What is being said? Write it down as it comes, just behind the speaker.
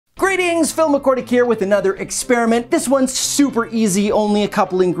Greetings, Phil McCordic here with another experiment. This one's super easy, only a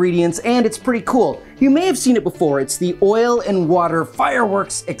couple ingredients, and it's pretty cool. You may have seen it before. It's the oil and water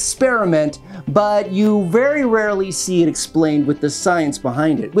fireworks experiment, but you very rarely see it explained with the science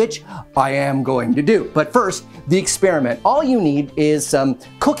behind it, which I am going to do. But first, the experiment. All you need is some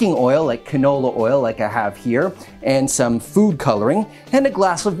cooking oil, like canola oil, like I have here, and some food coloring, and a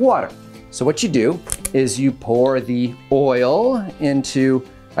glass of water. So what you do is you pour the oil into,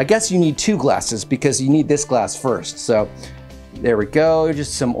 I guess you need 2 glasses because you need this glass first. So there we go,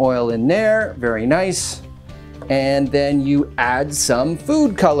 just some oil in there, very nice. And then you add some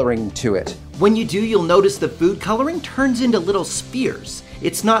food coloring to it. When you do, you'll notice the food coloring turns into little spheres.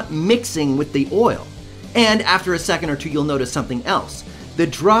 It's not mixing with the oil. And after a second or two, you'll notice something else. The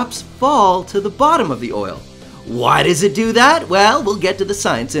drops fall to the bottom of the oil. Why does it do that? Well, we'll get to the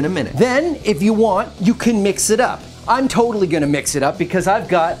science in a minute. Then, if you want, you can mix it up. I'm totally gonna mix it up because I've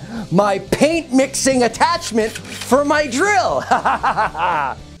got my paint mixing attachment for my drill.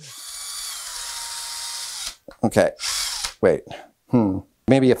 Okay, wait,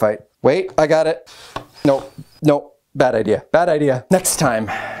 maybe if I, wait, I got it. No, bad idea, bad idea. Next time.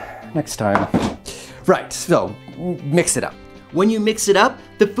 Right, so mix it up. When you mix it up,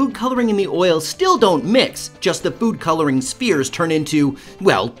 the food coloring and the oil still don't mix, just the food coloring spheres turn into,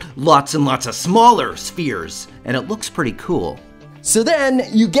 well, lots and lots of smaller spheres, and it looks pretty cool. So then,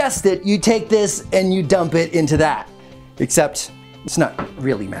 you guessed it, you take this and you dump it into that. Except, it's not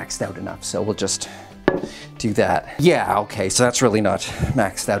really maxed out enough, so we'll just do that. Yeah, okay, so that's really not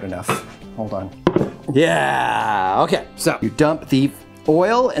maxed out enough. Hold on. Yeah, okay, so you dump the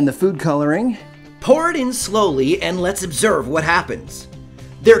oil and the food coloring. Pour it in slowly and let's observe what happens.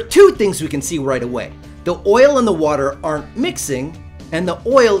 There are 2 things we can see right away. The oil and the water aren't mixing, and the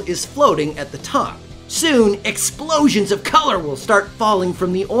oil is floating at the top. Soon, explosions of color will start falling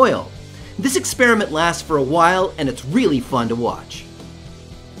from the oil. This experiment lasts for a while, and it's really fun to watch.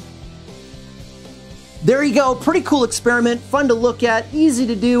 There you go, pretty cool experiment, fun to look at, easy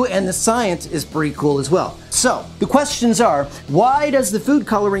to do, and the science is pretty cool as well. So, the questions are, why does the food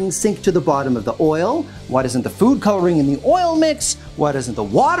coloring sink to the bottom of the oil? Why doesn't the food coloring in the oil mix? Why doesn't the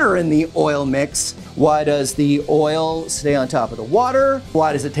water in the oil mix? Why does the oil stay on top of the water?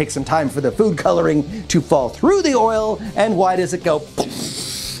 Why does it take some time for the food coloring to fall through the oil? And why does it go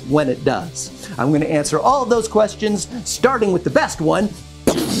when it does? I'm going to answer all of those questions, starting with the best one.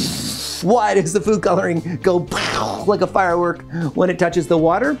 Why does the food coloring go like a firework when it touches the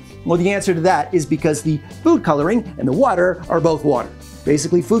water? Well, the answer to that is because the food coloring and the water are both water.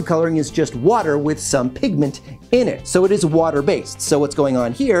 Basically, food coloring is just water with some pigment in it, so it is water-based. So what's going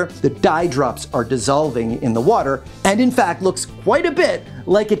on here, the dye drops are dissolving in the water, and in fact looks quite a bit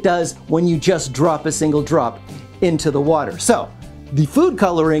like it does when you just drop a single drop into the water. So the food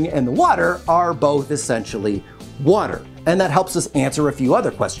coloring and the water are both essentially water. And that helps us answer a few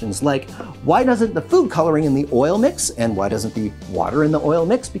other questions, like why doesn't the food coloring in the oil mix, and why doesn't the water in the oil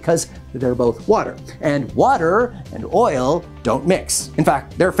mix? Because they're both water. And water and oil don't mix. In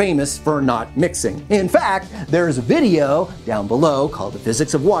fact, they're famous for not mixing. In fact, there's a video down below called The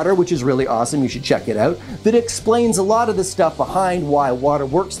Physics of Water, which is really awesome, you should check it out, that explains a lot of the stuff behind why water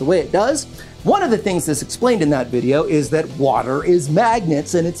works the way it does. One of the things that's explained in that video is that water is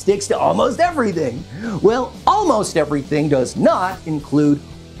magnets and it sticks to almost everything. Well, almost everything does not include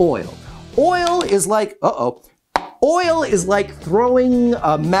oil. Oil is like, oil is like throwing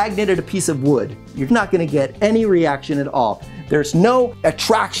a magnet at a piece of wood. You're not gonna get any reaction at all. There's no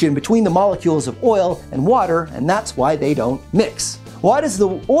attraction between the molecules of oil and water, and that's why they don't mix. Why does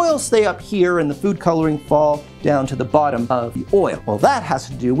the oil stay up here and the food coloring fall down to the bottom of the oil? Well, that has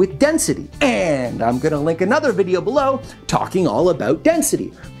to do with density. And I'm gonna link another video below talking all about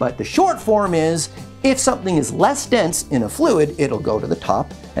density. But the short form is, if something is less dense in a fluid, it'll go to the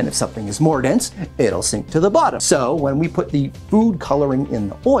top, and if something is more dense, it'll sink to the bottom. So when we put the food coloring in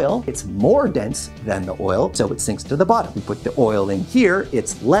the oil, it's more dense than the oil, so it sinks to the bottom. We put the oil in here,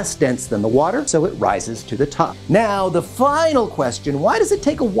 it's less dense than the water, so it rises to the top. Now, the final question, why does it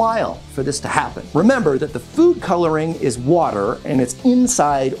take a while for this to happen? Remember that the food coloring is water, and it's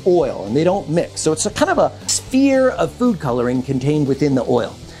inside oil, and they don't mix. So it's a kind of a sphere of food coloring contained within the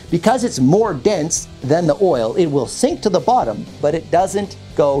oil. Because it's more dense than the oil, it will sink to the bottom, but it doesn't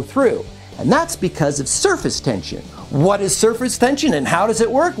go through. And that's because of surface tension. What is surface tension and how does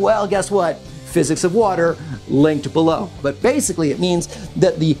it work? Well, guess what? Physics of Water, linked below. But basically it means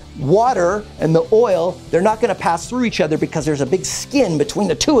that the water and the oil, they're not gonna pass through each other because there's a big skin between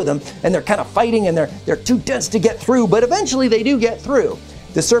the two of them, and they're kind of fighting and they're too dense to get through, but eventually they do get through.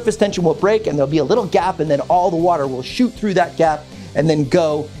 The surface tension will break and there'll be a little gap, and then all the water will shoot through that gap and then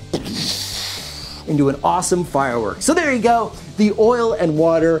go into an awesome firework. So there you go, the oil and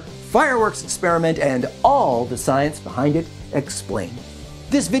water fireworks experiment and all the science behind it explained.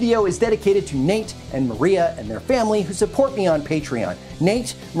 This video is dedicated to Nate and Maria and their family who support me on Patreon.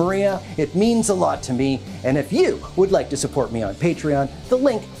 Nate, Maria, it means a lot to me, and if you would like to support me on Patreon, the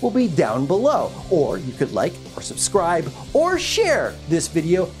link will be down below. Or you could like or subscribe or share this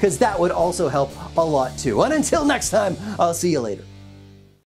video, because that would also help a lot too. And until next time, I'll see you later.